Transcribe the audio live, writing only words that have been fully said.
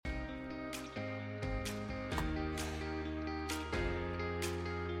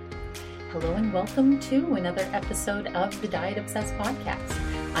Hello and welcome to another episode of the Diet Obsessed podcast.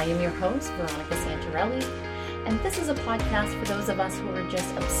 I am your host, Veronica Santarelli, and this is a podcast for those of us who are just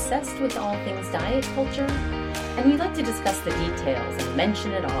obsessed with all things diet culture, and we like to discuss the details and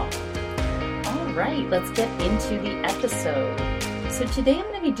mention it all. All right, let's get into the episode. So today I'm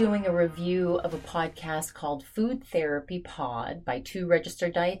going to be doing a review of a podcast called Food Therapy Pod by two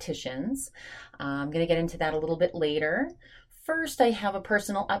registered dietitians. I'm going to get into that a little bit later. First, I have a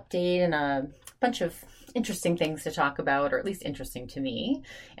personal update and a bunch of interesting things to talk about, or at least interesting to me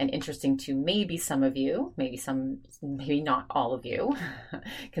and interesting to maybe some of you, maybe not all of you,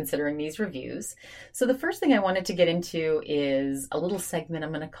 considering these reviews. So the first thing I wanted to get into is a little segment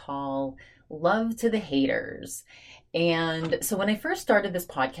I'm going to call Love to the Haters. And so when I first started this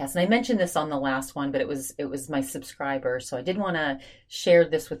podcast, and I mentioned this on the last one, but it was my subscriber, so I did want to share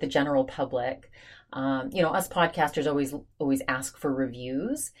this with the general public. Us podcasters always ask for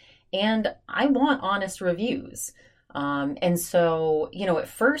reviews, and I want honest reviews. And so, at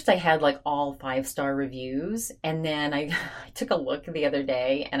first I had like all 5-star reviews, and then I took a look the other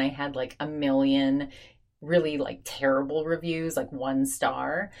day and I had like 1 million really like terrible reviews, like 1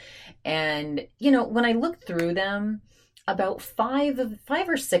 star. And, when I looked through them, about 5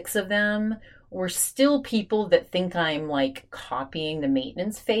 or 6 of them were still people that think I'm like copying the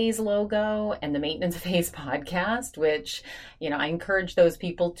Maintenance Phase logo and the Maintenance Phase podcast, which, I encourage those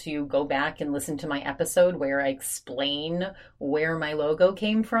people to go back and listen to my episode where I explain where my logo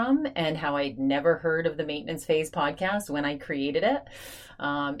came from and how I'd never heard of the Maintenance Phase podcast when I created it.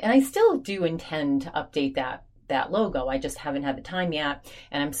 And I still do intend to update that logo. I just haven't had the time yet,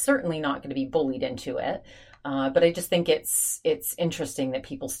 and I'm certainly not going to be bullied into it. But I just think it's interesting that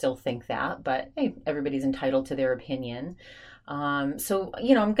people still think that, but hey, everybody's entitled to their opinion. So,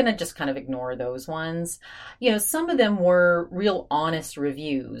 I'm going to just kind of ignore those ones. Some of them were real honest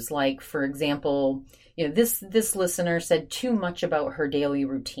reviews. Like, for example, this listener said too much about her daily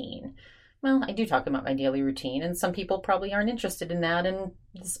routine. Well, I do talk about my daily routine, and some people probably aren't interested in that, and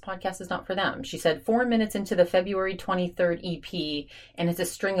this podcast is not for them. She said 4 minutes into the February 23rd EP, and it's a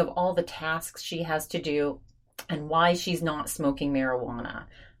string of all the tasks she has to do and why she's not smoking marijuana.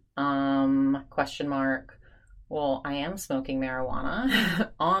 Question mark. Well, I am smoking marijuana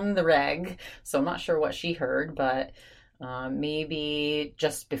on the reg, so I'm not sure what she heard, but maybe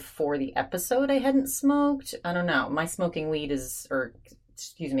just before the episode I hadn't smoked. I don't know. My smoking weed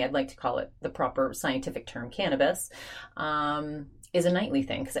I'd like to call it the proper scientific term, cannabis, is a nightly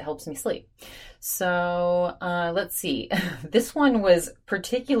thing because it helps me sleep. So let's see. This one was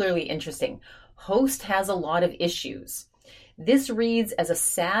particularly interesting. Host has a lot of issues. This reads as a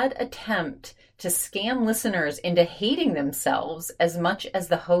sad attempt to scam listeners into hating themselves as much as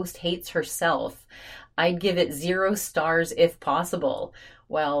the host hates herself. I'd give it 0 stars if possible.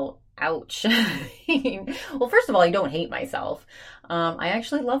 Well, ouch. Well, first of all, I don't hate myself. I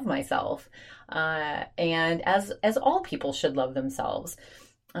actually love myself. And as all people should love themselves.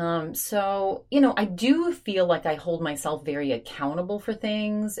 So, I do feel like I hold myself very accountable for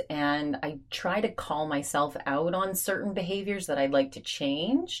things, and I try to call myself out on certain behaviors that I'd like to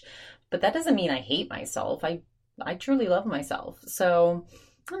change, but that doesn't mean I hate myself. I truly love myself. So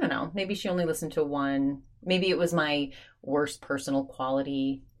I don't know, maybe she only listened to one. Maybe it was my worst personal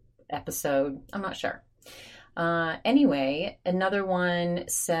quality episode. I'm not sure. Anyway, another one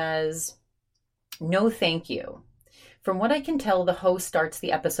says, no, thank you. From what I can tell, the host starts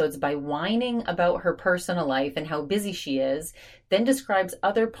the episodes by whining about her personal life and how busy she is, then describes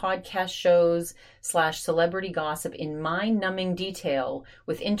other podcast shows / celebrity gossip in mind-numbing detail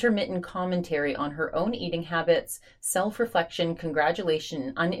with intermittent commentary on her own eating habits, self-reflection,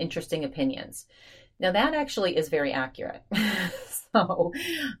 congratulation, and uninteresting opinions. Now that actually is very accurate. So,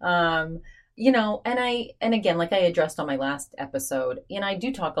 and again, like I addressed on my last episode, I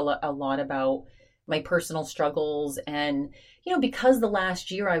do talk a lot about my personal struggles, and because the last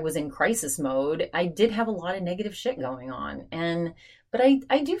year I was in crisis mode, I did have a lot of negative shit going on, but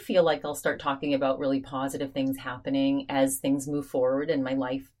I do feel like I'll start talking about really positive things happening as things move forward and my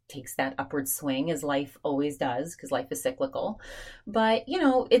life takes that upward swing, as life always does, because life is cyclical. But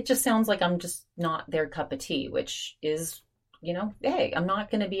it just sounds like I'm just not their cup of tea, which is, hey, I'm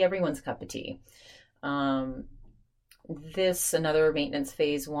not going to be everyone's cup of tea. Another maintenance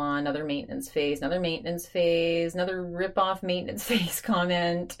phase one, another maintenance phase, another maintenance phase, another rip-off maintenance phase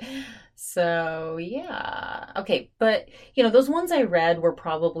comment. So yeah. Okay. But those ones I read were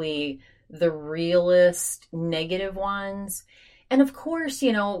probably the realest negative ones. And of course,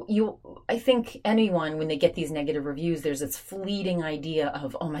 I think anyone, when they get these negative reviews, there's this fleeting idea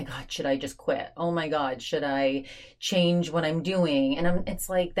of, oh my God, should I just quit? Oh my God, should I change what I'm doing? And it's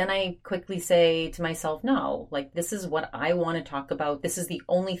like, then I quickly say to myself, no, like, this is what I want to talk about. This is the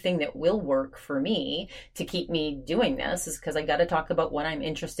only thing that will work for me to keep me doing this, is because I got to talk about what I'm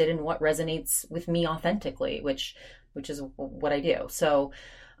interested in, what resonates with me authentically, which is what I do. So,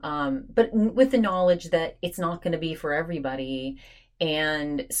 but with the knowledge that it's not going to be for everybody.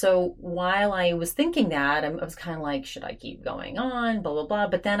 And so while I was thinking that, I was kind of like, should I keep going on, blah, blah, blah.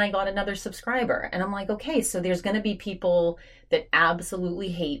 But then I got another subscriber and I'm like, okay, so there's going to be people that absolutely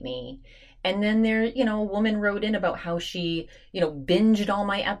hate me. And then a woman wrote in about how she, binged all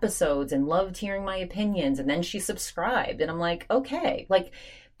my episodes and loved hearing my opinions. And then she subscribed. And I'm like, okay, like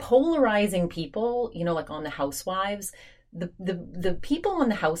polarizing people, like on the Housewives, the people on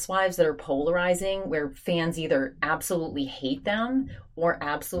the Housewives that are polarizing, where fans either absolutely hate them or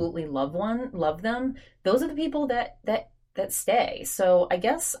absolutely love them, those are the people that stay. So I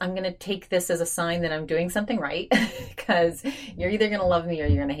guess I'm going to take this as a sign that I'm doing something right, because you're either going to love me or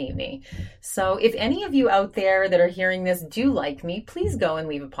you're going to hate me. So if any of you out there that are hearing this do like me, please go and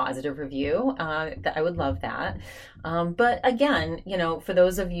leave a positive review. I would love that. But again, for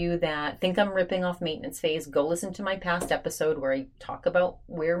those of you that think I'm ripping off Maintenance Phase, go listen to my past episode where I talk about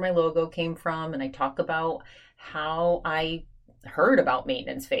where my logo came from, and I talk about how I heard about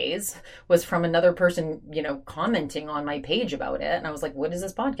Maintenance Phase was from another person, commenting on my page about it. And I was like, what is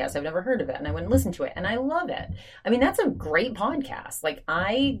this podcast? I've never heard of it. And I went and listened to it and I love it. I mean, that's a great podcast. Like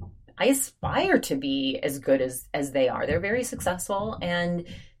I aspire to be as good as they are. They're very successful and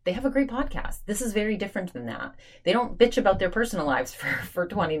they have a great podcast. This is very different than that. They don't bitch about their personal lives for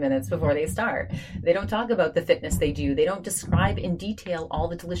 20 minutes before they start. They don't talk about the fitness they do. They don't describe in detail all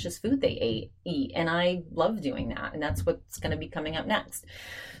the delicious food they eat. And I love doing that. And that's what's going to be coming up next.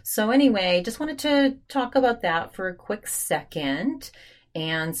 So anyway, just wanted to talk about that for a quick second.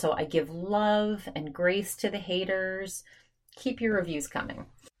 And so I give love and grace to the haters. Keep your reviews coming.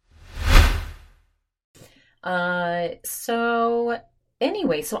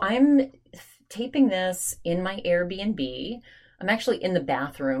 Anyway, so I'm taping this in my Airbnb. I'm actually in the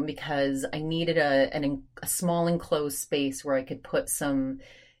bathroom because I needed a small enclosed space where I could put some,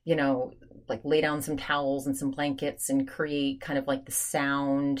 like lay down some towels and some blankets and create kind of like the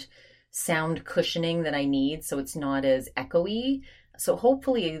sound cushioning that I need, so it's not as echoey. So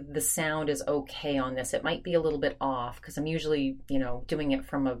hopefully the sound is okay on this. It might be a little bit off because I'm usually, doing it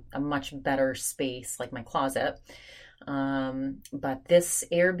from a much better space like my closet. But this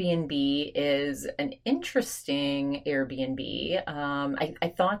Airbnb is an interesting Airbnb.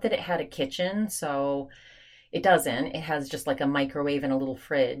 I thought that it had a kitchen, so it doesn't. It has just like a microwave and a little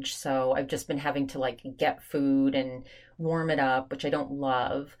fridge. So I've just been having to like get food and warm it up, which I don't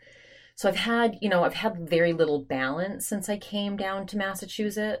love. So I've had very little balance since I came down to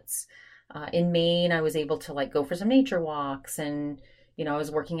Massachusetts. In Maine, I was able to like go for some nature walks and, I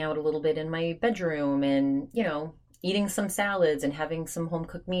was working out a little bit in my bedroom and, eating some salads and having some home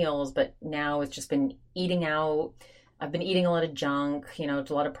cooked meals, but now it's just been eating out. I've been eating a lot of junk, a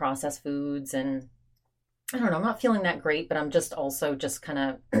lot of processed foods, and I don't know, I'm not feeling that great, but I'm just also just kind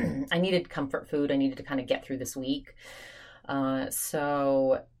of, I needed comfort food. I needed to kind of get through this week.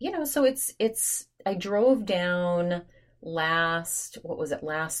 So I drove down last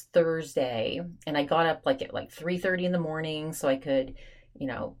Thursday, and I got up like at like 3:30 in the morning so I could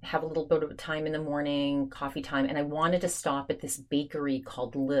have a little bit of time in the morning, coffee time. And I wanted to stop at this bakery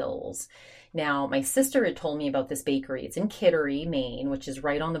called Lil's. Now, my sister had told me about this bakery. It's in Kittery, Maine, which is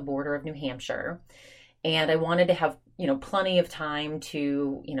right on the border of New Hampshire. And I wanted to have, plenty of time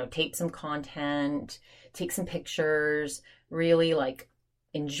to, tape some content, take some pictures, really like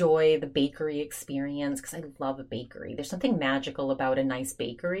enjoy the bakery experience, because I love a bakery. There's something magical about a nice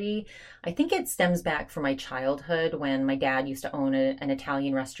bakery. I think it stems back from my childhood when my dad used to own an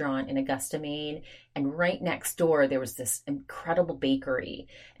Italian restaurant in Augusta, Maine, and right next door there was this incredible bakery.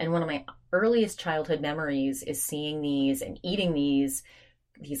 And one of my earliest childhood memories is seeing these and eating these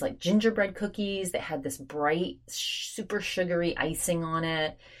like gingerbread cookies that had this bright, super sugary icing on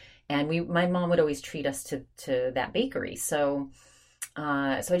it. And my mom would always treat us to that bakery. So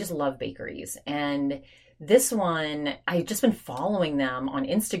I just love bakeries. And this one, I've just been following them on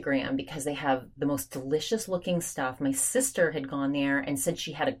Instagram because they have the most delicious looking stuff. My sister had gone there and said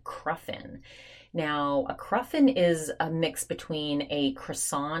she had a cruffin. Now, a cruffin is a mix between a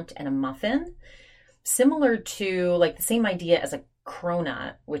croissant and a muffin, similar to like the same idea as a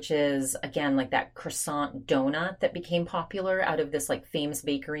cronut, which is again like that croissant donut that became popular out of this like famous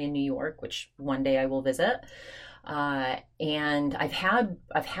bakery in New York, which one day I will visit. And I've had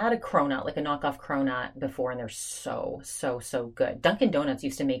a cronut, like a knockoff cronut before, and they're so good. Dunkin' Donuts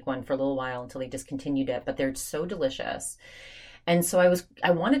used to make one for a little while until they discontinued it, but they're so delicious. And so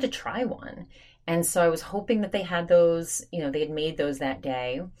I wanted to try one. And so I was hoping that they had those, they had made those that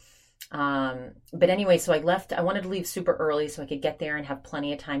day. But anyway, so I wanted to leave super early so I could get there and have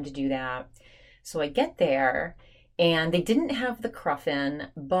plenty of time to do that. So I get there and they didn't have the cruffin,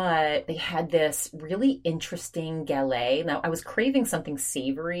 but they had this really interesting galette. Now I was craving something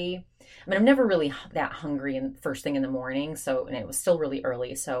savory. I mean, I'm never really that hungry in first thing in the morning. And it was still really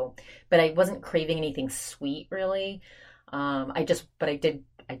early. But I wasn't craving anything sweet really. But I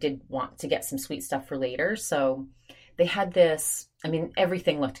did want to get some sweet stuff for later. So they had this, I mean,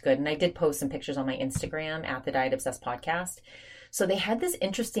 everything looked good. And I did post some pictures on my Instagram at the Diet Obsessed podcast. So they had this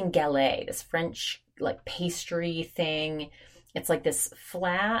interesting galette, this French like pastry thing. It's like this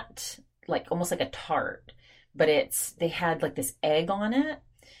flat, like almost like a tart, but they had like this egg on it.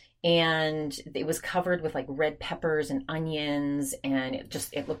 And it was covered with like red peppers and onions. And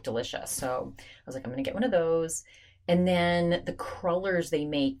it looked delicious. So I was like, I'm going to get one of those. And then the crullers they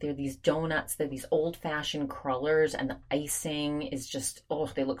make, they're these donuts, they're these old-fashioned crullers, and the icing is just,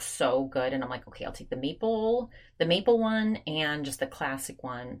 they look so good. And I'm like, okay, I'll take the maple one and just the classic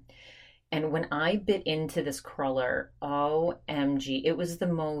one. And when I bit into this cruller, OMG, it was the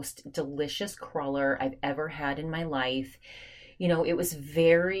most delicious cruller I've ever had in my life. It was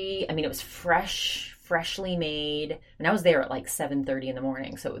it was freshly made. And I was there at like 7:30 in the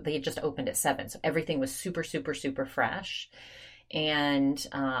morning. So they had just opened at 7. So everything was super, super, super fresh. And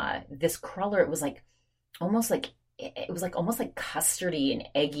this cruller, it was almost like custardy and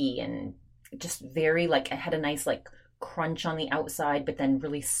eggy and just very like, it had a nice like crunch on the outside, but then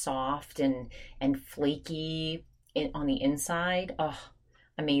really soft and flaky on the inside. Oh,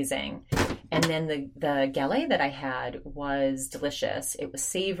 amazing. And then the galette that I had was delicious. It was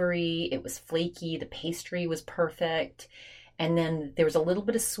savory, it was flaky, the pastry was perfect. And then there was a little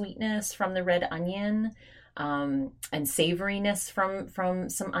bit of sweetness from the red onion, and savoriness from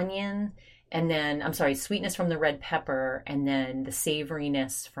some onion. And then, sweetness from the red pepper, and then the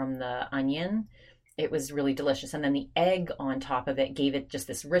savoriness from the onion. It was really delicious. And then the egg on top of it gave it just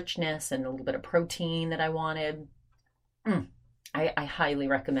this richness and a little bit of protein that I wanted. I highly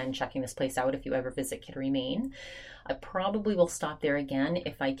recommend checking this place out if you ever visit Kittery, Maine. I probably will stop there again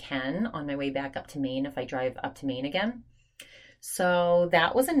if I can on my way back up to Maine, if I drive up to Maine again. So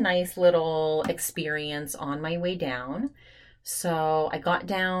that was a nice little experience on my way down. So I got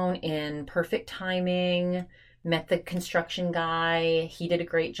down in perfect timing, met the construction guy. He did a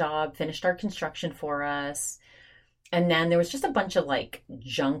great job, finished our construction for us. And then there was just a bunch of like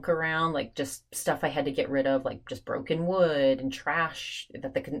junk around, like just stuff I had to get rid of, like just broken wood and trash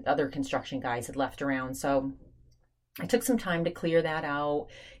that the other construction guys had left around. So I took some time to clear that out,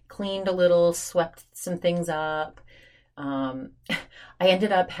 cleaned a little, swept some things up. I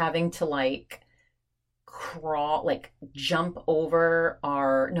ended up having to like crawl, like jump over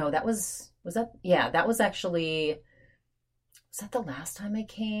that was that the last time I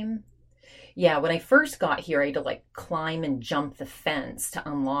came? Yeah, when I first got here, I had to like climb and jump the fence to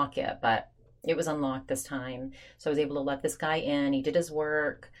unlock it, but it was unlocked this time. So I was able to let this guy in. He did his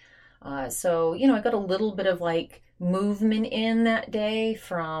work. So I got a little bit of like movement in that day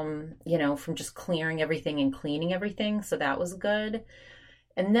from just clearing everything and cleaning everything. So that was good.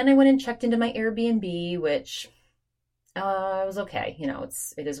 And then I went and checked into my Airbnb, which was okay.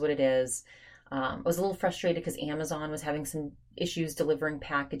 It is what it is. I was a little frustrated because Amazon was having some issues delivering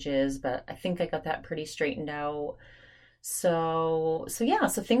packages, but I think I got that pretty straightened out. So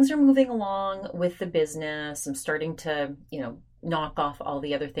things are moving along with the business. I'm starting to, knock off all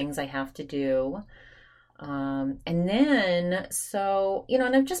the other things I have to do. And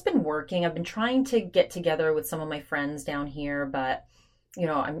I've just been working. I've been trying to get together with some of my friends down here, but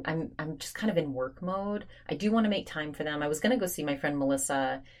I'm just kind of in work mode. I do want to make time for them. I was going to go see my friend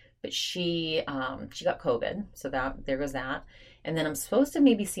Melissa, but she got COVID, so there goes that. And then I'm supposed to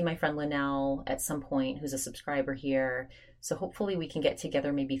maybe see my friend Linnell at some point, who's a subscriber here. So hopefully we can get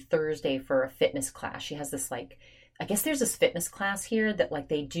together maybe Thursday for a fitness class. She has this I guess there's this fitness class here that like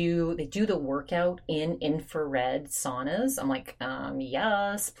they do the workout in infrared saunas. I'm like,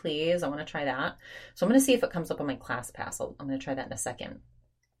 yes, please. I want to try that. So I'm going to see if it comes up on my class pass. I'm going to try that in a second.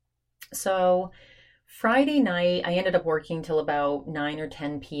 So Friday night, I ended up working till about 9 or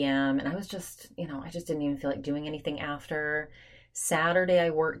 10 p.m. And I was just, I just didn't even feel like doing anything after. Saturday,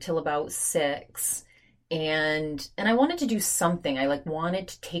 I worked till about 6. and I wanted to do something. I like wanted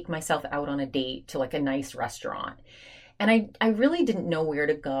to take myself out on a date to like a nice restaurant. And I really didn't know where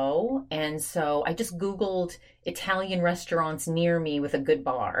to go. And so I just Googled Italian restaurants near me with a good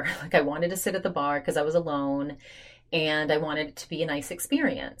bar. Like I wanted to sit at the bar because I was alone and I wanted it to be a nice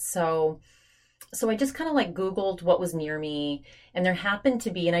experience. So I just kind of like Googled what was near me, and there happened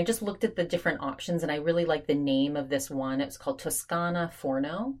to be, and I just looked at the different options, and I really liked the name of this one. It was called Toscana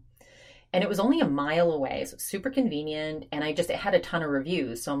Forno, and it was only a mile away, so it was super convenient, and it had a ton of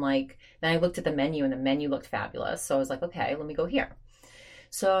reviews. So I'm like, then I looked at the menu, and the menu looked fabulous. So I was like, okay, let me go here.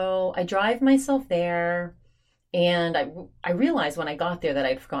 So I drive myself there, and I realized when I got there that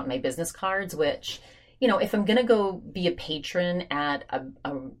I'd forgotten my business cards, which, if I'm going to go be a patron at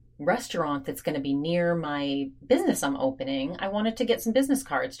a restaurant that's going to be near my business I'm opening, I wanted to get some business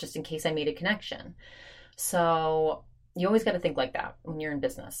cards just in case I made a connection. So you always got to think like that when you're in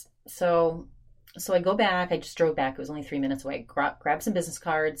business. So I go back. I just drove back. It was only 3 minutes away. Grabbed some business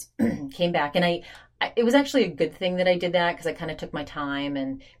cards, came back, and it was actually a good thing that I did that because I kind of took my time,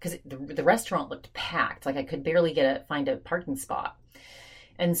 and because the restaurant looked packed, like I could barely find a parking spot.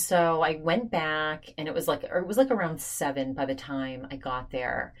 And so I went back, and it was like around 7 by the time I got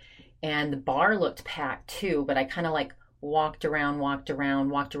there. And the bar looked packed too, but I kind of like walked around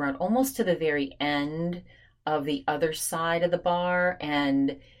almost to the very end of the other side of the bar.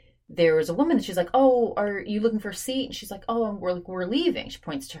 And there was a woman, and she's like, "Oh, are you looking for a seat?" And she's like, "Oh, we're leaving." She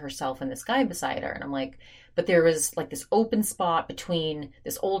points to herself and this guy beside her. And I'm like, but there was like this open spot between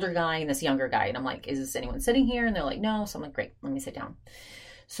this older guy and this younger guy. And I'm like, is anyone sitting here? And they're like, no. So I'm like, great, let me sit down.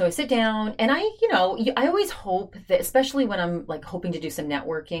 So I sit down, and I always hope that, especially when I'm like hoping to do some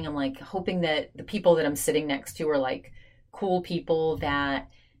networking, I'm like hoping that the people that I'm sitting next to are like cool people that,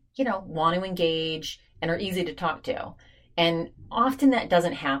 want to engage and are easy to talk to. And often that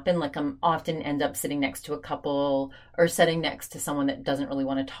doesn't happen. Like I'm often end up sitting next to a couple or sitting next to someone that doesn't really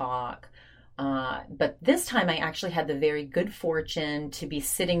want to talk. But this time I actually had the very good fortune to be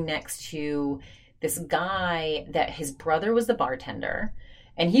sitting next to this guy that his brother was the bartender.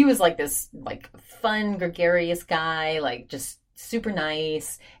 And he was like this like fun, gregarious guy, like just super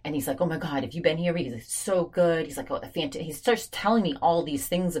nice. And he's like, "Oh my God, have you been here?" He's like, "So good." He's like, "Oh, the Phantom." He starts telling me all these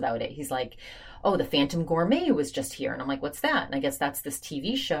things about it. He's like, "Oh, the Phantom Gourmet was just here." And I'm like, "What's that?" And I guess that's this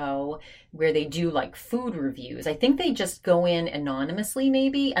TV show where they do like food reviews. I think they just go in anonymously,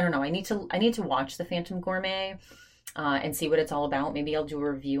 maybe. I don't know. I need to watch the Phantom Gourmet and see what it's all about. Maybe I'll do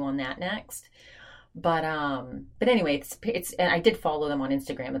a review on that next. But anyway, it's and I did follow them on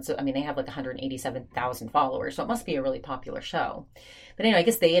Instagram. They have like 187,000 followers, so it must be a really popular show. But anyway, I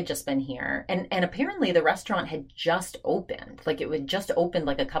guess they had just been here, and apparently the restaurant had just opened. Like it had just opened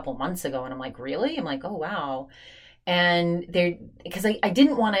like a couple months ago, and I'm like, really? I'm like, oh wow. And because I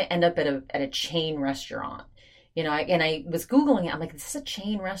didn't want to end up at a chain restaurant. And I was Googling it. I'm like, this is a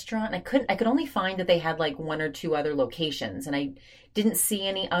chain restaurant? And I could only find that they had like 1 or 2 other locations. And I didn't see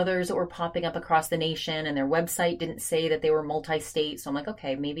any others that were popping up across the nation. And their website didn't say that they were multi-state. So I'm like,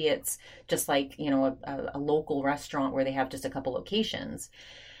 okay, maybe it's just like, a local restaurant where they have just a couple locations.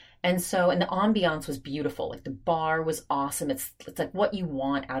 And the ambiance was beautiful. Like the bar was awesome. It's like what you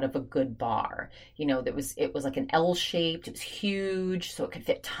want out of a good bar. It was like an L shaped. It was huge, so it could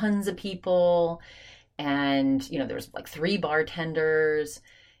fit tons of people. And there was like 3 bartenders,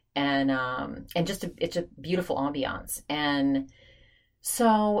 and it's a beautiful ambiance. And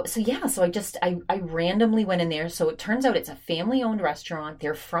so I randomly went in there. So it turns out it's a family owned restaurant.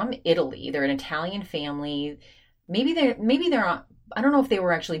 They're from Italy. They're an Italian family. Maybe they're not, I don't know if they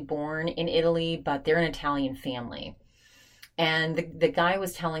were actually born in Italy, but they're an Italian family. And the guy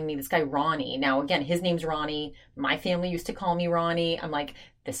was telling me, this guy Ronnie, now again, his name's Ronnie. My family used to call me Ronnie. I'm like,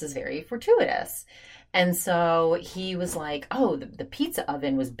 this is very fortuitous. And so he was like, oh, the pizza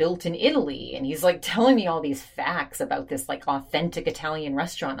oven was built in Italy. And he's like telling me all these facts about this like authentic Italian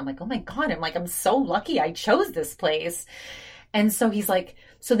restaurant. I'm like, oh my God, I'm so lucky I chose this place. And so he's like,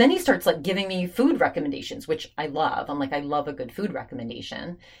 so then he starts like giving me food recommendations, which I love. I'm like, I love a good food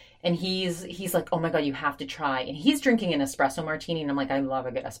recommendation. And he's like, oh my God, you have to try. And he's drinking an espresso martini. And I'm like, I love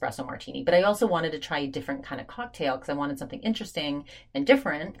a good espresso martini. But I also wanted to try a different kind of cocktail because I wanted something interesting and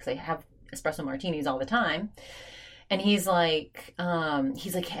different because I have espresso martinis all the time. And he's like,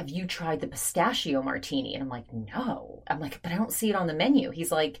 have you tried the pistachio martini? And I'm like, no. I'm like, but I don't see it on the menu.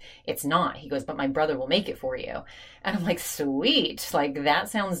 He's like, it's not. He goes, but my brother will make it for you. And I'm like, sweet. Like, that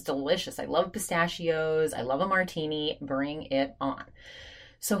sounds delicious. I love pistachios. I love a martini. Bring it on.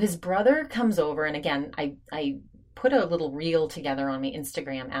 So his brother comes over. And again, I put a little reel together on my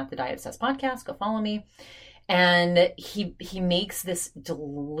Instagram at the Diet Obsessed Podcast. Go follow me. And he makes this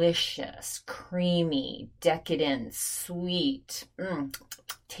delicious, creamy, decadent, sweet,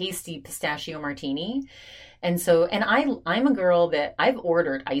 tasty pistachio martini. And I'm a girl that I've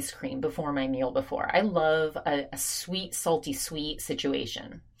ordered ice cream before my meal before. I love a sweet, salty, sweet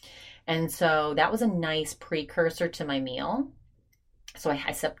situation. And so that was a nice precursor to my meal. So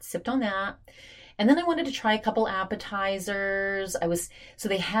I sipped on that. And then I wanted to try a couple appetizers. So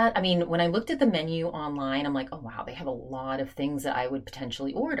they had, I mean, when I looked at the menu online, I'm like, oh wow, they have a lot of things that I would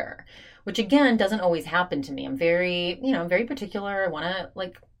potentially order, which again, doesn't always happen to me. I'm I'm very particular. I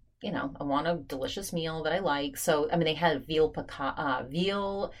want a delicious meal that I like. So, I mean, they had veal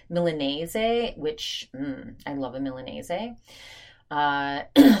Milanese, which I love a Milanese. So I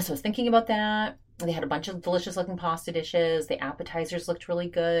was thinking about that. They had a bunch of delicious looking pasta dishes. The appetizers looked really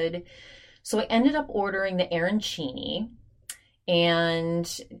good. So I ended up ordering the arancini. And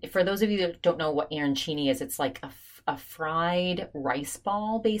for those of you that don't know what arancini is, it's like a fried rice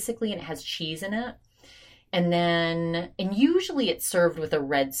ball, basically, and it has cheese in it. And usually it's served with a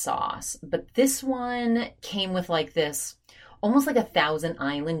red sauce, but this one came with like this, almost like a Thousand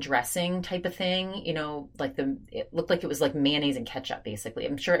Island dressing type of thing, it looked like it was like mayonnaise and ketchup, basically.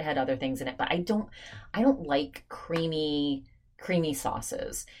 I'm sure it had other things in it, but I don't like creamy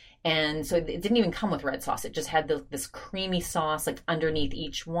sauces. And so it didn't even come with red sauce. It just had this creamy sauce like underneath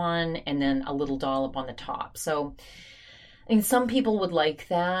each one and then a little dollop on the top. So, I mean, some people would like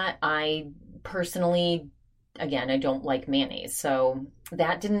that. I personally, again, I don't like mayonnaise, so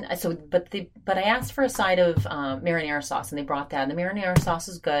that didn't. But I asked for a side of marinara sauce, and they brought that. And the marinara sauce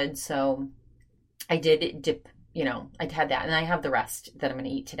is good, so I did dip. I had that, and I have the rest that I'm going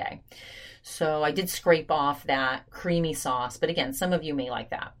to eat today. So I did scrape off that creamy sauce, but again, some of you may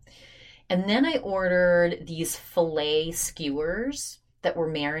like that. And then I ordered these filet skewers that were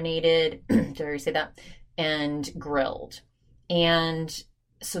marinated. Did I already say that? And grilled, and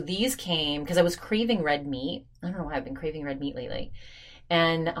so these came because I was craving red meat. I don't know why I've been craving red meat lately.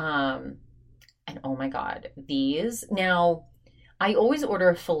 And oh my God, these. Now, I always order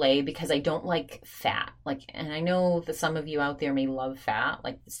a filet because I don't like fat. And I know that some of you out there may love fat,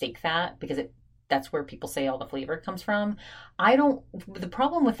 like steak fat, because that's where people say all the flavor comes from. The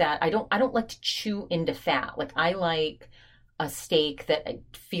problem with that, I don't like to chew into fat. Like I like a steak that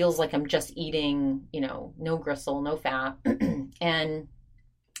feels like I'm just eating, no gristle, no fat. And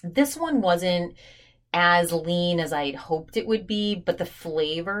this one wasn't as lean as I'd hoped it would be, but the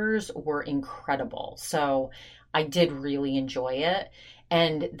flavors were incredible. So I did really enjoy it.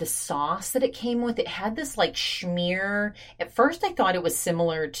 And the sauce that it came with, it had this like schmear. At first I thought it was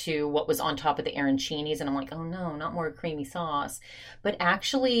similar to what was on top of the arancinis. And I'm like, oh no, not more creamy sauce. But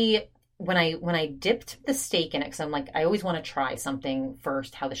actually, when I dipped the steak in it, because I'm like, I always want to try something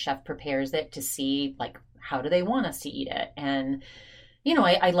first, how the chef prepares it to see like, how do they want us to eat it? And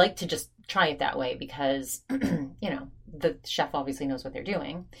I like to just try it that way because, the chef obviously knows what they're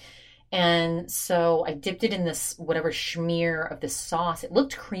doing. And so I dipped it in this whatever schmear of this sauce. It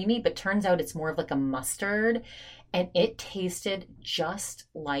looked creamy, but turns out it's more of like a mustard. And it tasted just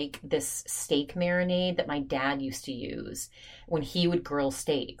like this steak marinade that my dad used to use when he would grill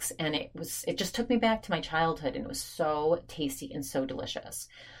steaks. And it just took me back to my childhood, and it was so tasty and so delicious.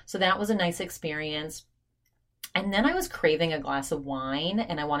 So that was a nice experience. And then I was craving a glass of wine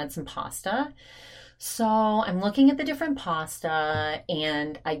and I wanted some pasta. So I'm looking at the different pasta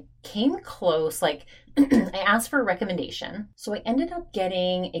and I came close, I asked for a recommendation. So I ended up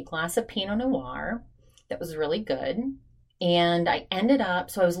getting a glass of Pinot Noir that was really good. And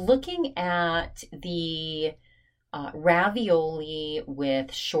so I was looking at the ravioli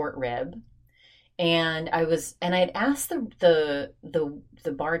with short rib. And I had asked the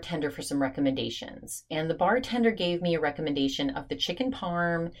bartender for some recommendations, and the bartender gave me a recommendation of the chicken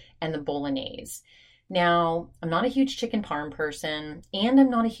parm and the bolognese. Now, I'm not a huge chicken parm person, and I'm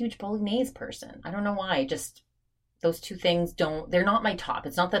not a huge bolognese person. I don't know why. Just those two things they're not my top.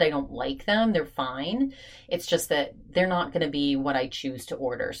 It's not that I don't like them. They're fine. It's just that they're not going to be what I choose to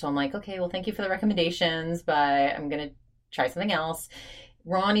order. So I'm like, okay, well, thank you for the recommendations, but I'm going to try something else.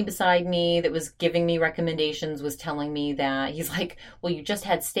 Ronnie beside me that was giving me recommendations was telling me that he's like, well, you just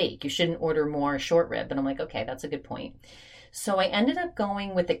had steak. You shouldn't order more short rib. And I'm like, okay, that's a good point. So I ended up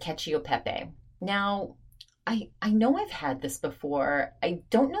going with the Cacio Pepe. Now, I know I've had this before. I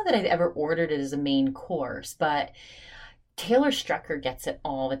don't know that I've ever ordered it as a main course, but Taylor Strecker gets it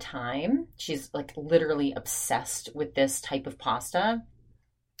all the time. She's like literally obsessed with this type of pasta.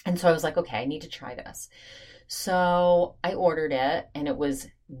 And so I was like, okay, I need to try this. So I ordered it and it was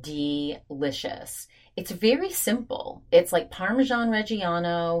delicious. It's very simple. It's like Parmesan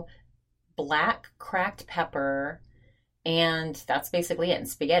Reggiano, black cracked pepper, and that's basically it, and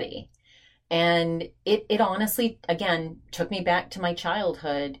spaghetti. And it honestly, again, took me back to my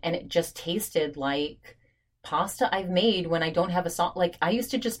childhood, and it just tasted like pasta I've made when I don't have a salt. Like, I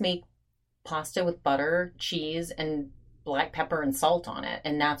used to just make pasta with butter, cheese, and black pepper and salt on it,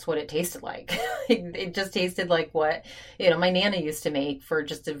 and that's what it tasted like. It just tasted like what, my Nana used to make for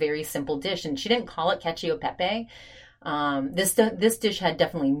just a very simple dish, and she didn't call it Cacio Pepe. This dish had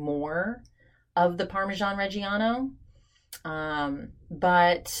definitely more of the Parmesan Reggiano,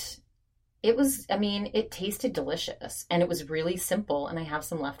 but it tasted delicious, and it was really simple, and I have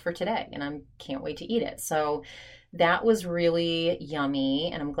some left for today, and I can't wait to eat it. So that was really yummy,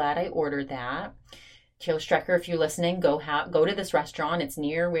 and I'm glad I ordered that. Taylor Strecker, if you're listening, go to this restaurant. It's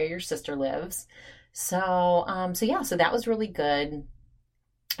near where your sister lives. So that was really good.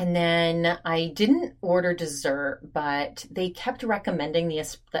 And then I didn't order dessert, but they kept recommending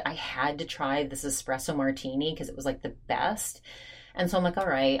that I had to try this espresso martini because it was like the best. And so I'm like, all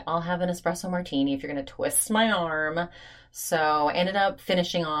right, I'll have an espresso martini if you're going to twist my arm. So I ended up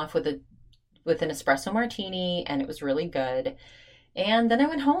finishing off with an espresso martini, and it was really good. And then I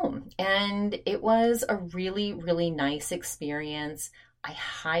went home, and it was a really, really nice experience. I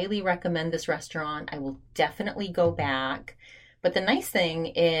highly recommend this restaurant. I will definitely go back. But the nice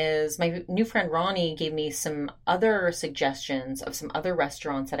thing is my new friend Ronnie gave me some other suggestions of some other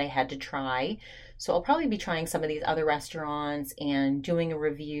restaurants that I had to try. So I'll probably be trying some of these other restaurants and doing a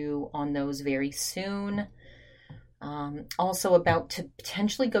review on those very soon. Also about to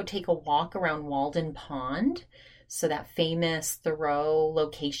potentially go take a walk around Walden Pond. So that famous Thoreau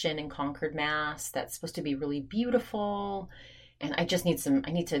location in Concord, Mass. That's supposed to be really beautiful. And I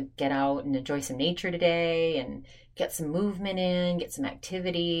need to get out and enjoy some nature today and get some movement in, get some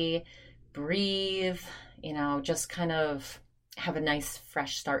activity, breathe, just kind of have a nice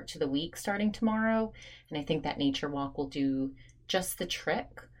fresh start to the week starting tomorrow. And I think that nature walk will do just the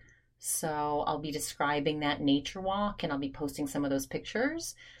trick. So I'll be describing that nature walk, and I'll be posting some of those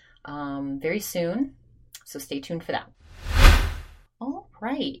pictures very soon. So stay tuned for that. All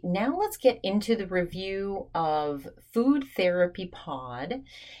right, now let's get into the review of Food Therapy Pod.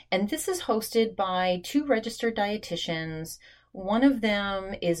 And this is hosted by two registered dietitians. One of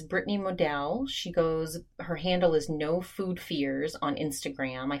them is Brittany Modell. Her handle is No Food Fears on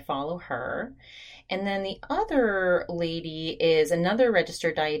Instagram. I follow her. And then the other lady is another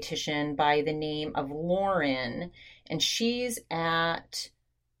registered dietitian by the name of Lauren. And she's at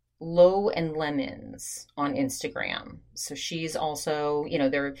Low and Lemons on Instagram. So she's also,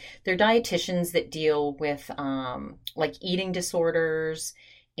 they're dietitians that deal with like eating disorders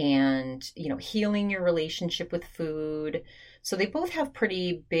and, healing your relationship with food. So they both have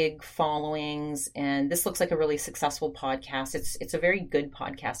pretty big followings, and this looks like a really successful podcast. It's a very good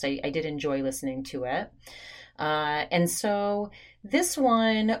podcast. I did enjoy listening to it. And so this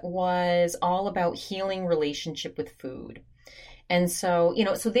one was all about healing relationship with food. And so,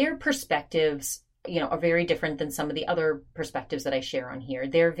 so their perspectives, are very different than some of the other perspectives that I share on here.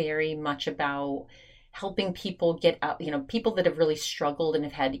 They're very much about helping people get out, people that have really struggled and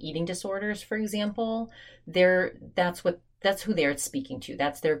have had eating disorders, for example. That's who they're speaking to.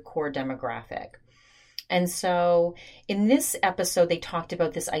 That's their core demographic. And so in this episode, they talked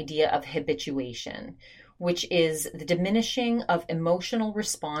about this idea of habituation, which is the diminishing of emotional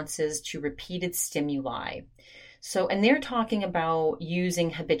responses to repeated stimuli. So, and they're talking about using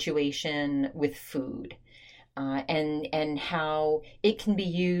habituation with food, and how it can be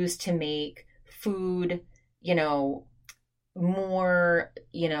used to make food, more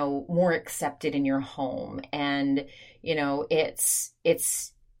accepted in your home. And,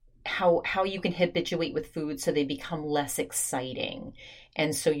 it's how you can habituate with food so they become less exciting.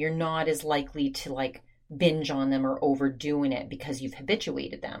 And so you're not as likely to binge on them or overdoing it because you've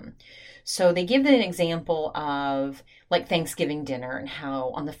habituated them. So they give an example of Thanksgiving dinner, and how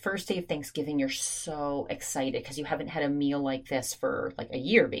on the first day of Thanksgiving, you're so excited because you haven't had a meal like this for a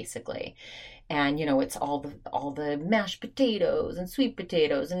year, basically. And, it's all the mashed potatoes and sweet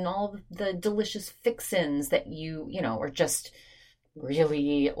potatoes and all the delicious fixins that are just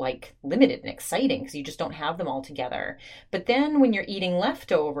really limited and exciting because you just don't have them all together. But then when you're eating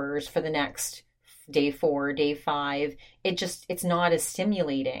leftovers for the next day 4, day 5, it's not as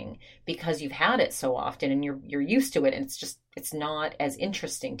stimulating because you've had it so often and you're used to it, and it's not as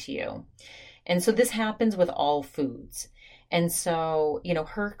interesting to you. And so this happens with all foods. And so,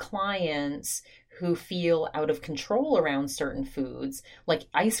 her clients who feel out of control around certain foods, like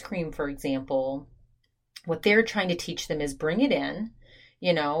ice cream, for example, what they're trying to teach them is bring it in,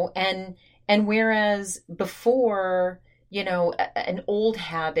 and whereas before an old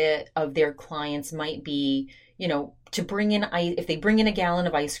habit of their clients might be, to bring in ice. If they bring in a gallon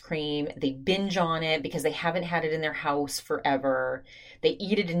of ice cream, they binge on it because they haven't had it in their house forever. They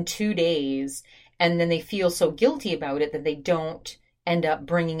eat it in 2 days, and then they feel so guilty about it that they don't end up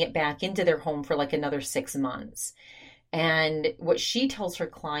bringing it back into their home for like another 6 months. And what she tells her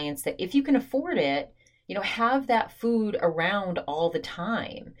clients, that if you can afford it, have that food around all the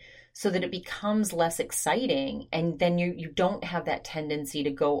time so that it becomes less exciting, and then you don't have that tendency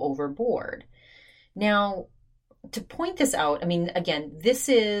to go overboard. Now, to point this out, I mean, again, this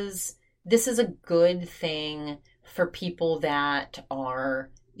is a good thing for people that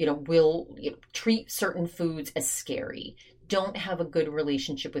are, will treat certain foods as scary, don't have a good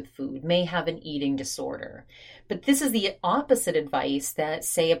relationship with food, may have an eating disorder. But this is the opposite advice that,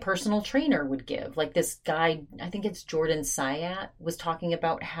 say, a personal trainer would give. Like this guy, I think it's Jordan Sayat, was talking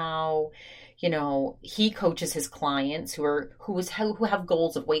about how, he coaches his clients who have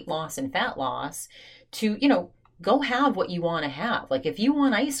goals of weight loss and fat loss to, go have what you want to have. Like if you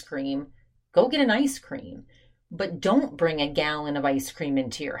want ice cream, go get an ice cream. But don't bring a gallon of ice cream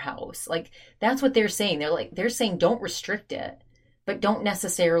into your house. Like that's what they're saying. They're saying don't restrict it, but don't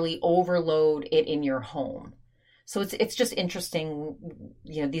necessarily overload it in your home. So it's just interesting,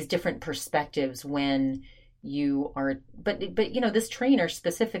 these different perspectives when you are, but this trainer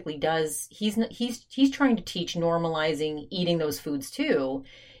specifically he's trying to teach normalizing eating those foods too.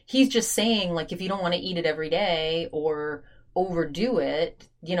 He's just saying, like, if you don't want to eat it every day or overdo it,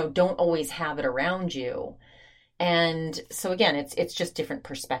 don't always have it around you. And so again, it's just different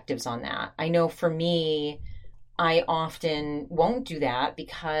perspectives on that. I know for me, I often won't do that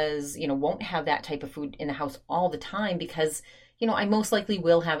because, won't have that type of food in the house all the time because, I most likely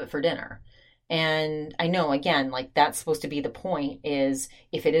will have it for dinner. And I know, again, like that's supposed to be the point, is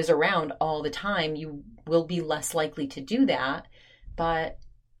if it is around all the time, you will be less likely to do that. But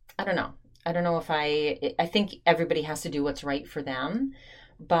I don't know. I don't know if I think everybody has to do what's right for them.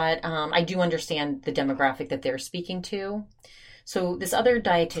 But I do understand the demographic that they're speaking to. So this other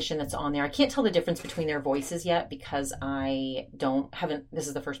dietitian that's on there, I can't tell the difference between their voices yet because this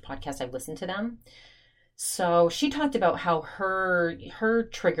is the first podcast I've listened to them. So she talked about how her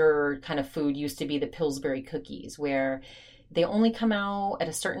trigger kind of food used to be the Pillsbury cookies, where they only come out at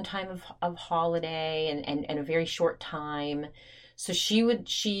a certain time of holiday and a very short time. So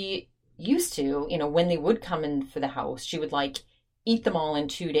she used to, when they would come in for the house, she would like eat them all in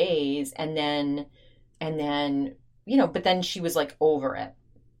 2 days and then, but then she was like over it.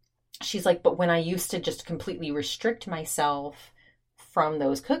 She's like, but when I used to just completely restrict myself from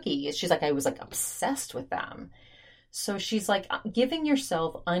those cookies, she's like, I was like obsessed with them. So she's like, giving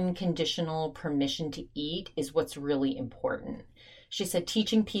yourself unconditional permission to eat is what's really important. She said,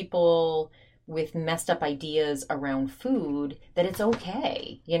 teaching people with messed up ideas around food that it's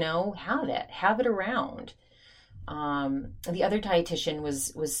okay, have it around. The other dietitian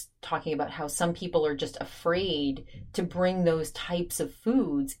was talking about how some people are just afraid to bring those types of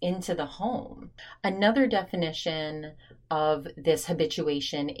foods into the home. Another definition of this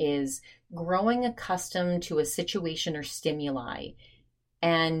habituation is growing accustomed to a situation or stimuli.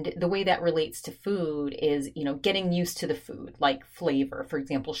 And the way that relates to food is, getting used to the food, like flavor, for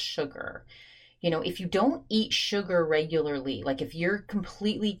example, sugar. If you don't eat sugar regularly, like if you're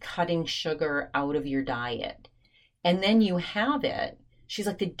completely cutting sugar out of your diet, and then you have it, she's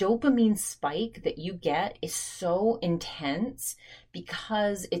like, the dopamine spike that you get is so intense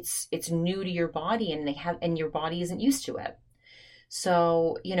because it's new to your body and your body isn't used to it.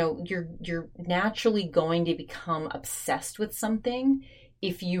 So, you're naturally going to become obsessed with something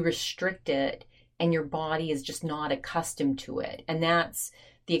if you restrict it and your body is just not accustomed to it. And that's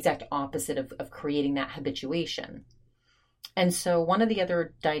the exact opposite of creating that habituation. And so one of the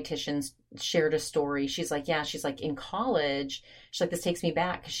other dietitians shared a story. She's like, in college, she's like, this takes me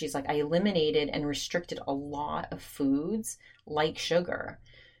back. She's like, I eliminated and restricted a lot of foods like sugar.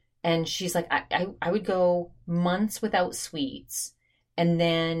 And she's like, I would go months without sweets. And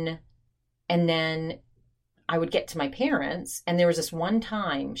then I would get to my parents. And there was this one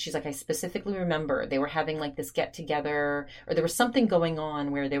time, she's like, I specifically remember they were having like this get together, or there was something going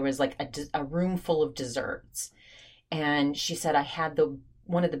on where there was like a room full of desserts. And she said, I had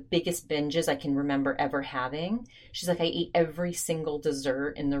one of the biggest binges I can remember ever having. She's like, I ate every single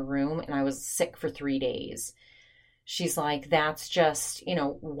dessert in the room and I was sick for 3 days. She's like, that's just,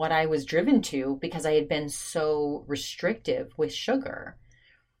 what I was driven to because I had been so restrictive with sugar.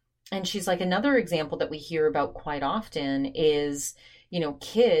 And she's like, another example that we hear about quite often is,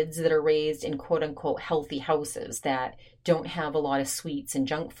 kids that are raised in quote unquote healthy houses that don't have a lot of sweets and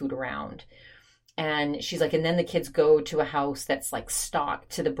junk food around. And she's like, and then the kids go to a house that's like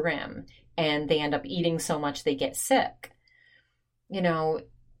stocked to the brim and they end up eating so much they get sick. You know,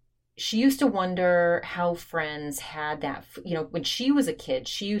 she used to wonder how friends had that, when she was a kid,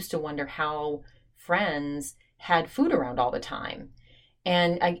 she used to wonder how friends had food around all the time.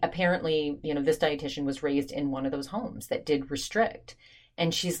 And apparently, this dietitian was raised in one of those homes that did restrict.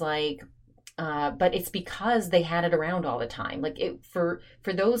 And she's like, but it's because they had it around all the time. Like for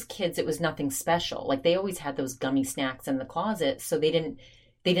those kids, it was nothing special. Like they always had those gummy snacks in the closet, so they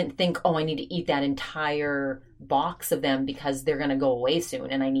didn't think, oh, I need to eat that entire box of them because they're going to go away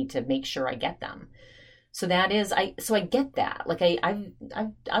soon, and I need to make sure I get them. So I get that. Like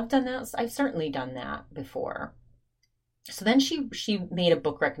I've done that. I've certainly done that before. So then she made a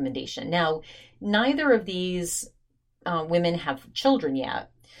book recommendation. Now, neither of these women have children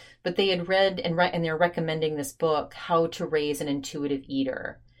yet, but they had read and they're recommending this book, How to Raise an Intuitive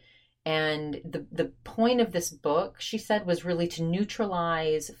Eater. And the point of this book, she said, was really to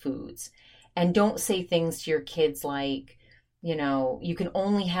neutralize foods. And don't say things to your kids like, you can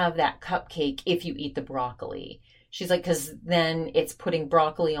only have that cupcake if you eat the broccoli. She's like, because then it's putting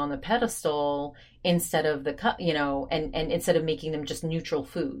broccoli on the pedestal instead of the cup, and instead of making them just neutral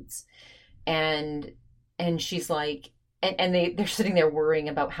foods. And she's like, and they're sitting there worrying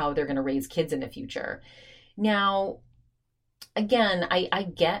about how they're going to raise kids in the future. Now, again, I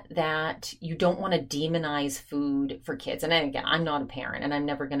get that you don't want to demonize food for kids. And again, I'm not a parent and I'm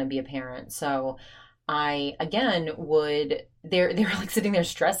never going to be a parent. So I, again, they're like sitting there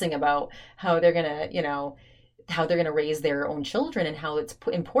stressing about how they're going to, how they're going to raise their own children and how it's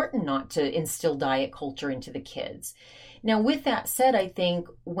important not to instill diet culture into the kids. Now, with that said, I think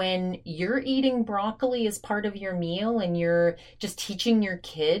when you're eating broccoli as part of your meal and you're just teaching your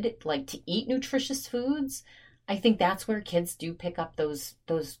kid like to eat nutritious foods, I think that's where kids do pick up those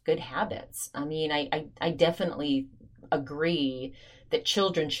good habits. I mean, I definitely agree that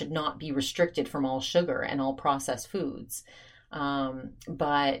children should not be restricted from all sugar and all processed foods.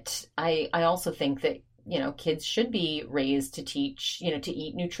 But I also think that kids should be raised to teach, to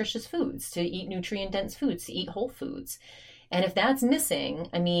eat nutritious foods, to eat nutrient-dense foods, to eat whole foods. And if that's missing,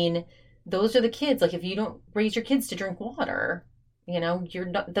 I mean, those are the kids. Like if you don't raise your kids to drink water,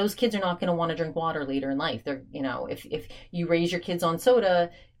 those kids are not going to want to drink water later in life. They're, if you raise your kids on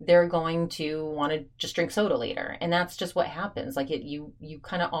soda, they're going to want to just drink soda later. And that's just what happens. Like you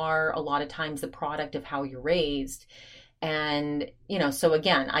kind of are a lot of times the product of how you're raised. And, so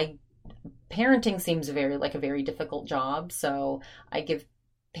again, parenting seems a very difficult job. So I give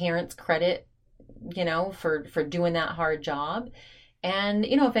parents credit, for doing that hard job. And,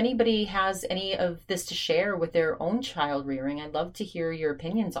 if anybody has any of this to share with their own child rearing, I'd love to hear your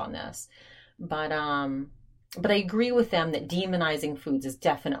opinions on this. But I agree with them that demonizing foods is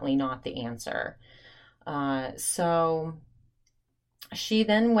definitely not the answer. So she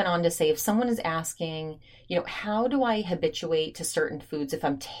then went on to say, if someone is asking, how do I habituate to certain foods if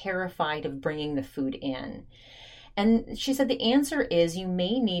I'm terrified of bringing the food in? And she said the answer is you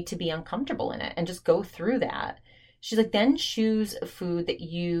may need to be uncomfortable in it and just go through that. She's like, then choose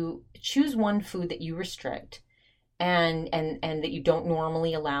one food that you restrict and that you don't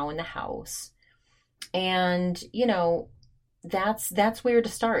normally allow in the house. And, that's where to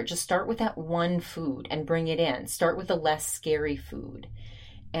start. Just start with that one food and bring it in. Start with a less scary food.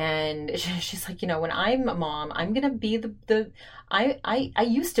 And she's like, when I'm a mom, I'm going to be I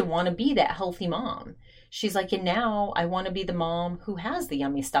used to want to be that healthy mom. She's like, and now I want to be the mom who has the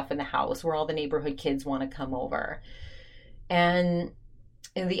yummy stuff in the house where all the neighborhood kids want to come over. And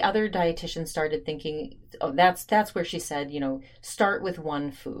the other dietitian started thinking, oh, that's where she said, start with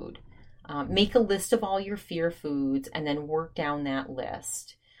one food. Make a list of all your fear foods and then work down that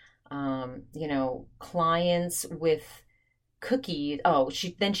list. Clients with cookies. Oh,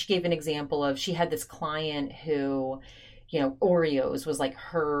 she gave an example of, she had this client who, Oreos was like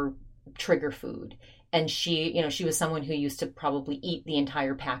her trigger food. And she was someone who used to probably eat the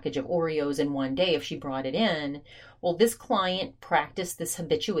entire package of Oreos in one day if she brought it in. Well, this client practiced this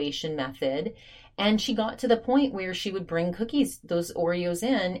habituation method, and she got to the point where she would bring those Oreos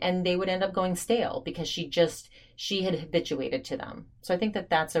in, and they would end up going stale because she had habituated to them. So I think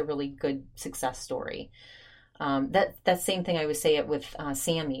that's a really good success story. That same thing I would say it with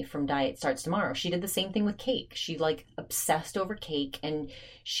Sammy from Diet Starts Tomorrow. She did the same thing with cake. She obsessed over cake, and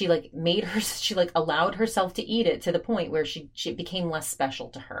she allowed herself to eat it to the point where it became less special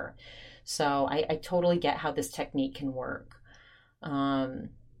to her. So I totally get how this technique can work.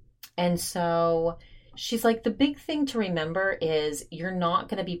 And so she's like, the big thing to remember is you're not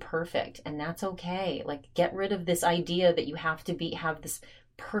going to be perfect, and that's okay. Like, get rid of this idea that you have to have this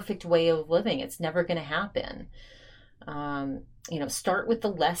perfect way of living. It's never going to happen. Start with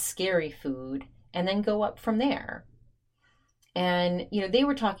the less scary food and then go up from there. And, they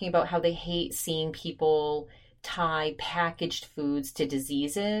were talking about how they hate seeing people tie packaged foods to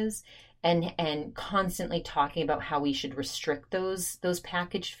diseases, and constantly talking about how we should restrict those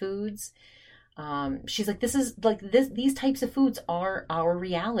packaged foods. She's like, these types of foods are our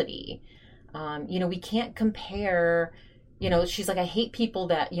reality. We can't compare. She's like, I hate people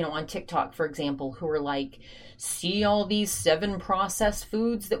that, on TikTok, for example, who are like, see all these 7 processed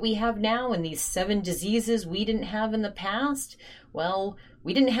foods that we have now and these 7 diseases we didn't have in the past. Well,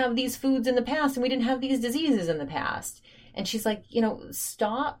 we didn't have these foods in the past and we didn't have these diseases in the past. And she's like,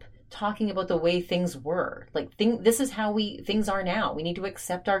 stop talking about the way things were. Like, this is how things are now. We need to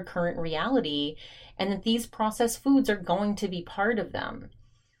accept our current reality, and that these processed foods are going to be part of them.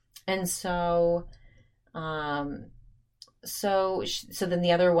 And so, so then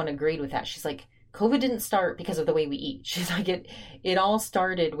the other one agreed with that. She's like, COVID didn't start because of the way we eat. She's like, it all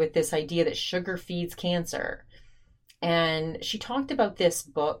started with this idea that sugar feeds cancer. And she talked about this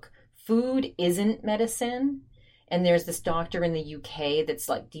book, Food Isn't Medicine. And there's this doctor in the UK that's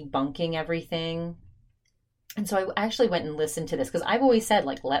like debunking everything. And so I actually went and listened to this, because I've always said,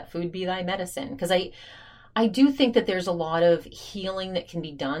 like, let food be thy medicine. Because I do think that there's a lot of healing that can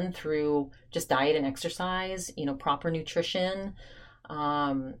be done through just diet and exercise, proper nutrition.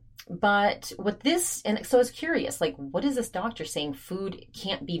 But what this, and so I was curious, like, what is this doctor saying food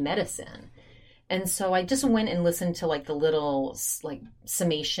can't be medicine? And so I just went and listened to like the little like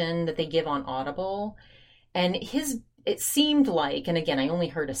summation that they give on Audible. And it seemed like, and again, I only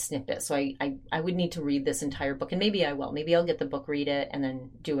heard a snippet, so I would need to read this entire book, and maybe I will. Maybe I'll get the book, read it, and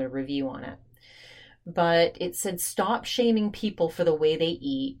then do a review on it. But it said, stop shaming people for the way they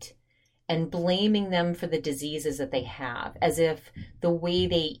eat and blaming them for the diseases that they have, as if the way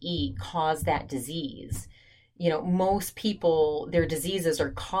they eat caused that disease. Most people, their diseases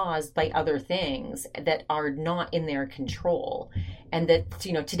are caused by other things that are not in their control. And that,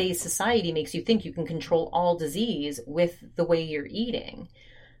 today's society makes you think you can control all disease with the way you're eating.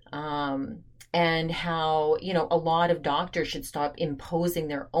 And how, a lot of doctors should stop imposing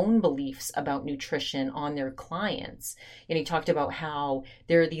their own beliefs about nutrition on their clients. He talked about how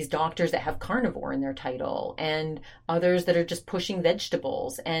there are these doctors that have carnivore in their title and others that are just pushing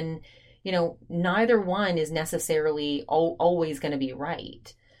vegetables. And, neither one is necessarily always going to be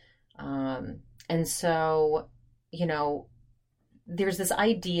right. And so, there's this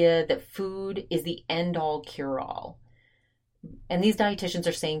idea that food is the end-all cure-all. And these dietitians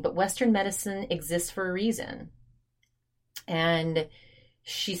are saying, but Western medicine exists for a reason. And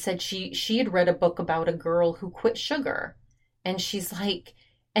she said she had read a book about a girl who quit sugar. And she's like,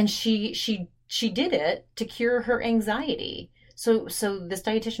 and she did it to cure her anxiety. So this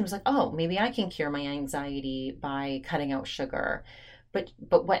dietitian was like, oh, maybe I can cure my anxiety by cutting out sugar. But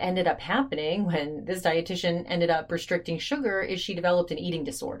what ended up happening when this dietitian ended up restricting sugar is she developed an eating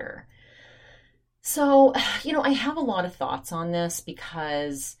disorder. So, I have a lot of thoughts on this,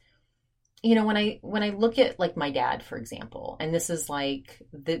 because, when I look at like my dad, for example, and this is like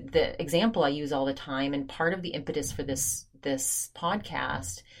the example I use all the time, and part of the impetus for this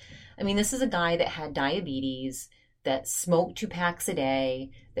podcast, I mean, this is a guy that had diabetes, that smoked 2 packs a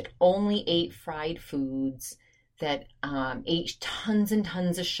day, that only ate fried foods, that ate tons and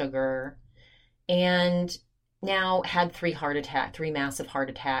tons of sugar, and now had 3 massive heart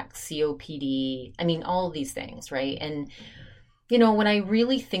attacks, COPD. I mean, all of these things, right? And, when I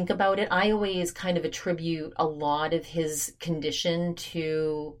really think about it, I always kind of attribute a lot of his condition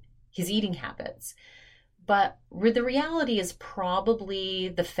to his eating habits. But the reality is probably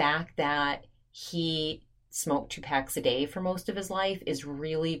the fact that he smoked 2 packs a day for most of his life is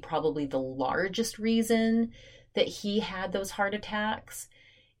really probably the largest reason that he had those heart attacks.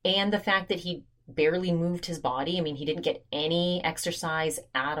 And the fact that he barely moved his body. I mean, he didn't get any exercise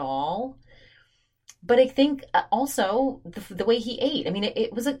at all. But I think also the way he ate, I mean,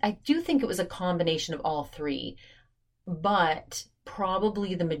 I do think it was a combination of all 3, but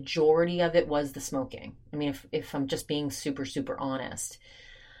probably the majority of it was the smoking. I mean, if I'm just being super, super honest.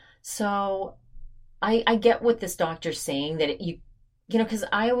 So I get what this doctor's saying, that because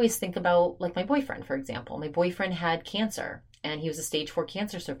I always think about like my boyfriend, for example. My boyfriend had cancer, and he was a stage 4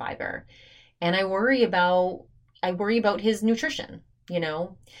 cancer survivor. And I worry about his nutrition,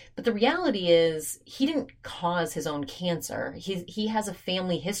 But the reality is he didn't cause his own cancer. He has a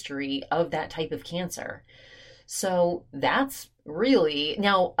family history of that type of cancer. So that's really,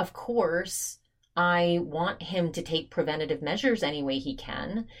 now, of course, I want him to take preventative measures any way he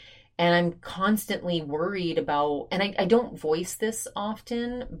can. And I'm constantly worried about, and I don't voice this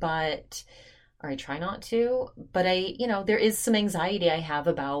often, but, or I try not to, but there is some anxiety I have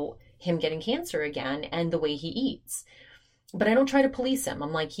about him getting cancer again and the way he eats. But I don't try to police him.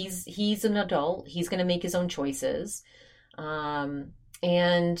 I'm like, he's an adult. He's going to make his own choices. And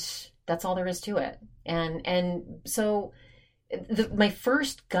that's all there is to it. And so my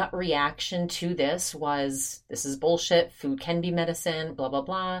first gut reaction to this was, this is bullshit. Food can be medicine, blah, blah,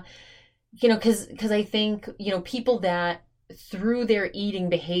 blah. Because I think, people that through their eating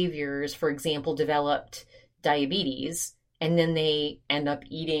behaviors, for example, developed diabetes, and then they end up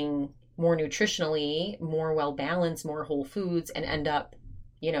eating more nutritionally, more well-balanced, more whole foods, and end up,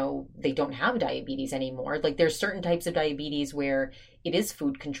 they don't have diabetes anymore. Like there's certain types of diabetes where it is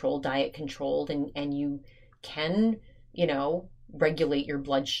food controlled, diet controlled, and you can, regulate your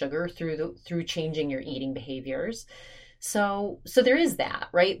blood sugar through changing your eating behaviors. So there is that,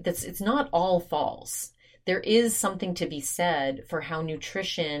 right? It's not all false. There is something to be said for how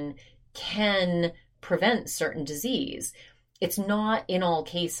nutrition can prevent certain disease. It's not in all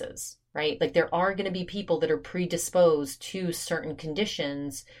cases, right? Like there are going to be people that are predisposed to certain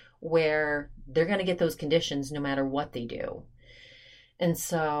conditions where they're going to get those conditions no matter what they do. And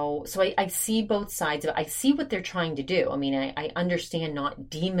so I see both sides of it. I see what they're trying to do. I mean, I understand not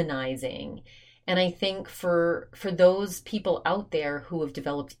demonizing. And I think for those people out there who have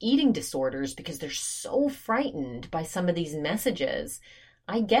developed eating disorders because they're so frightened by some of these messages,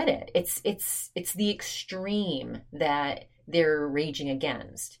 I get it. It's the extreme that they're raging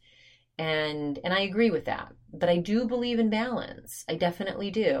against. And I agree with that. But I do believe in balance. I definitely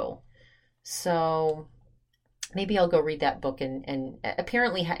do. So maybe I'll go read that book. And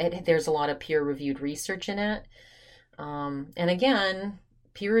apparently there's a lot of peer-reviewed research in it. And again,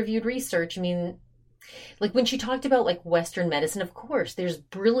 peer-reviewed research, I mean, like when she talked about like Western medicine, of course, there's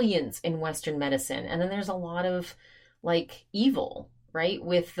brilliance in Western medicine. And then there's a lot of like evil, right?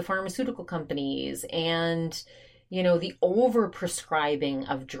 With the pharmaceutical companies and, the over-prescribing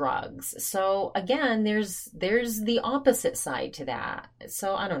of drugs. So again, there's the opposite side to that.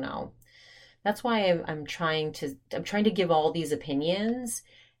 So I don't know. That's why I'm trying to give all these opinions,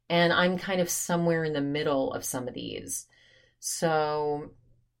 and I'm kind of somewhere in the middle of some of these. So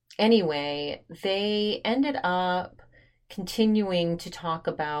anyway, they ended up continuing to talk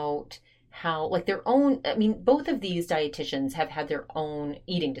about how like their own, I mean, both of these dietitians have had their own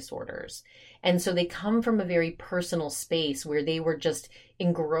eating disorders. And so they come from a very personal space where they were just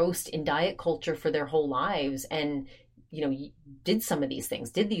engrossed in diet culture for their whole lives and, did some of these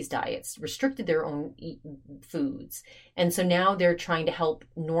things, did these diets, restricted their own foods. And so now they're trying to help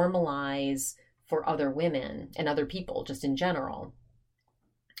normalize for other women and other people just in general.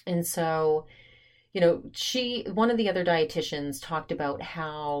 And so, one of the other dietitians talked about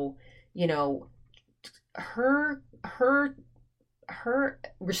how, her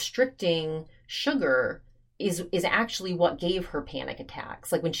restricting sugar is actually what gave her panic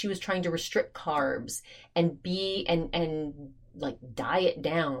attacks. Like when she was trying to restrict carbs and like diet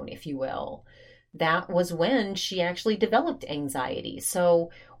down, if you will, that was when she actually developed anxiety. So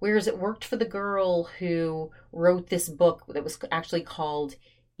whereas it worked for the girl who wrote this book that was actually called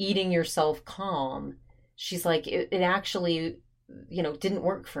Eating Yourself Calm, she's like, it actually, didn't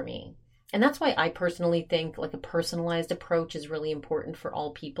work for me. And that's why I personally think like a personalized approach is really important for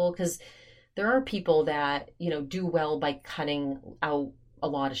all people, because there are people that, do well by cutting out a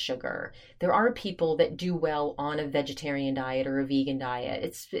lot of sugar. There are people that do well on a vegetarian diet or a vegan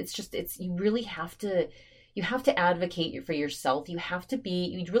diet. You really have to, advocate for yourself. You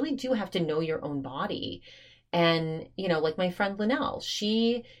really do have to know your own body. And, like my friend Linnell,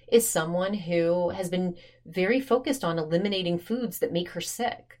 she is someone who has been very focused on eliminating foods that make her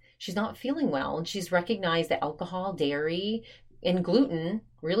sick. She's not feeling well, and she's recognized that alcohol, dairy, and gluten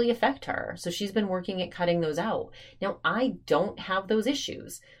really affect her. So she's been working at cutting those out. Now, I don't have those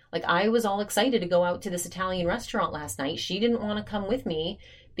issues. Like I was all excited to go out to this Italian restaurant last night. She didn't want to come with me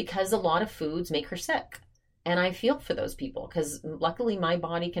because a lot of foods make her sick. And I feel for those people because luckily my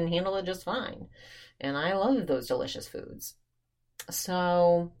body can handle it just fine. And I love those delicious foods.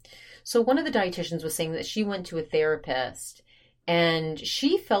 So one of the dietitians was saying that she went to a therapist and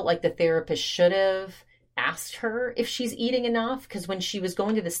she felt like the therapist should have asked her if she's eating enough, because when she was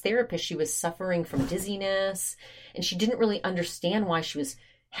going to this therapist, she was suffering from dizziness and she didn't really understand why she was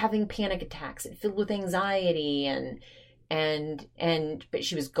having panic attacks and filled with anxiety but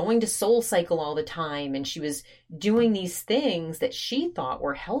she was going to Soul Cycle all the time and she was doing these things that she thought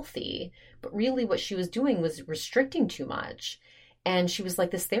were healthy, but really what she was doing was restricting too much. And she was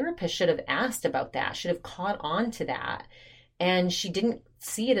like, this therapist should have asked about that, should have caught on to that. And she didn't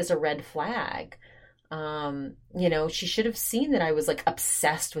see it as a red flag. She should have seen that I was like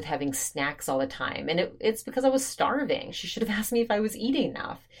obsessed with having snacks all the time. And it's because I was starving. She should have asked me if I was eating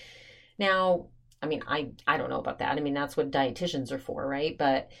enough. Now, I mean, I don't know about that. I mean, that's what dietitians are for, right?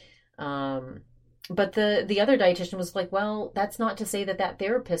 But the other dietitian was like, well, that's not to say that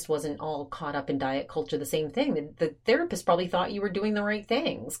therapist wasn't all caught up in diet culture, the same thing. The therapist probably thought you were doing the right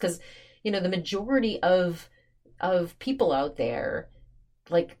things because, the majority of people out there,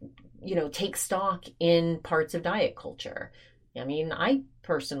 like, take stock in parts of diet culture. I mean, I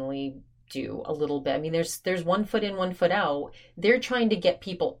personally do a little bit. I mean, there's 1 foot in, 1 foot out. They're trying to get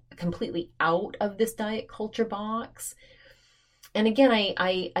people completely out of this diet culture box. And again,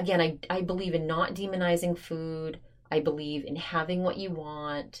 I believe in not demonizing food. I believe in having what you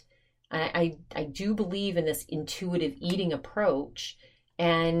want. I do believe in this intuitive eating approach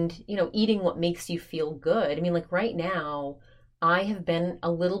and, eating what makes you feel good. I mean, like right now, I have been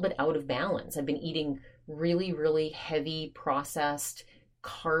a little bit out of balance. I've been eating really, really heavy processed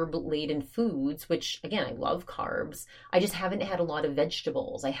carb-laden foods, which again, I love carbs. I just haven't had a lot of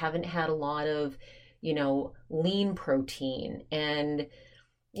vegetables. I haven't had a lot of, lean protein. And,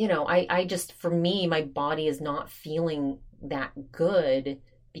 I just, for me, my body is not feeling that good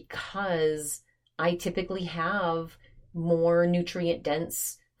because I typically have more nutrient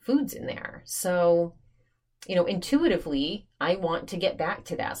dense foods in there. So, intuitively, I want to get back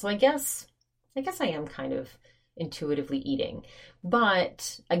to that. So I guess I am kind of intuitively eating.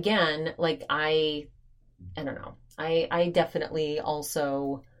 But again, like I don't know. I definitely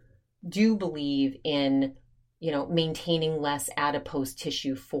also do believe in, maintaining less adipose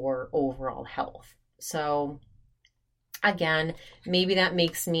tissue for overall health. So again, maybe that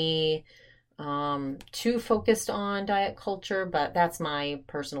makes me too focused on diet culture, but that's my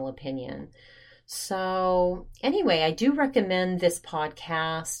personal opinion. So anyway, I do recommend this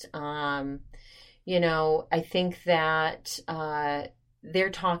podcast. I think that they're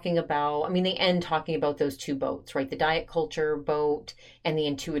talking about, they end talking about those two boats, right? The diet culture boat and the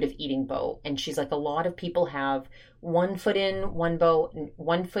intuitive eating boat. And she's like, a lot of people have 1 foot in one boat and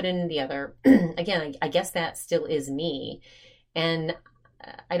 1 foot in the other. Again, I guess that still is me. And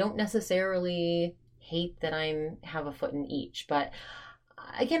I don't necessarily hate that I have a foot in each, but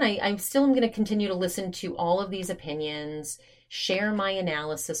again, I'm still going to continue to listen to all of these opinions, share my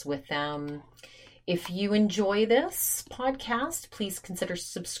analysis with them. If you enjoy this podcast, please consider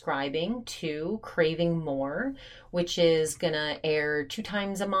subscribing to Craving More, which is going to air 2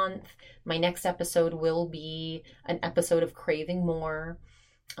 times a month. My next episode will be an episode of Craving More.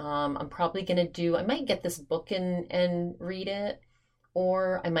 I'm probably going to I might get this book and read it,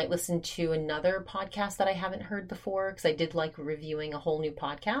 or I might listen to another podcast that I haven't heard before because I did like reviewing a whole new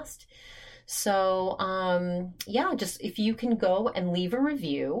podcast. So, just if you can go and leave a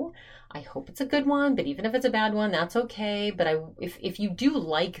review, I hope it's a good one, but even if it's a bad one, that's okay. But if you do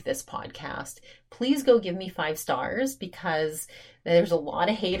like this podcast, please go give me 5 stars because there's a lot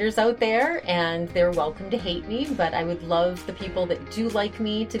of haters out there and they're welcome to hate me, but I would love the people that do like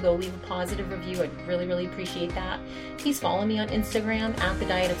me to go leave a positive review. I'd really, really appreciate that. Please follow me on Instagram at the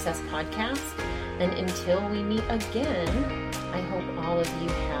Diet Obsessed Podcast. And until we meet again, I hope all of you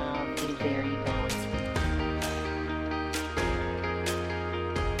have a very balanced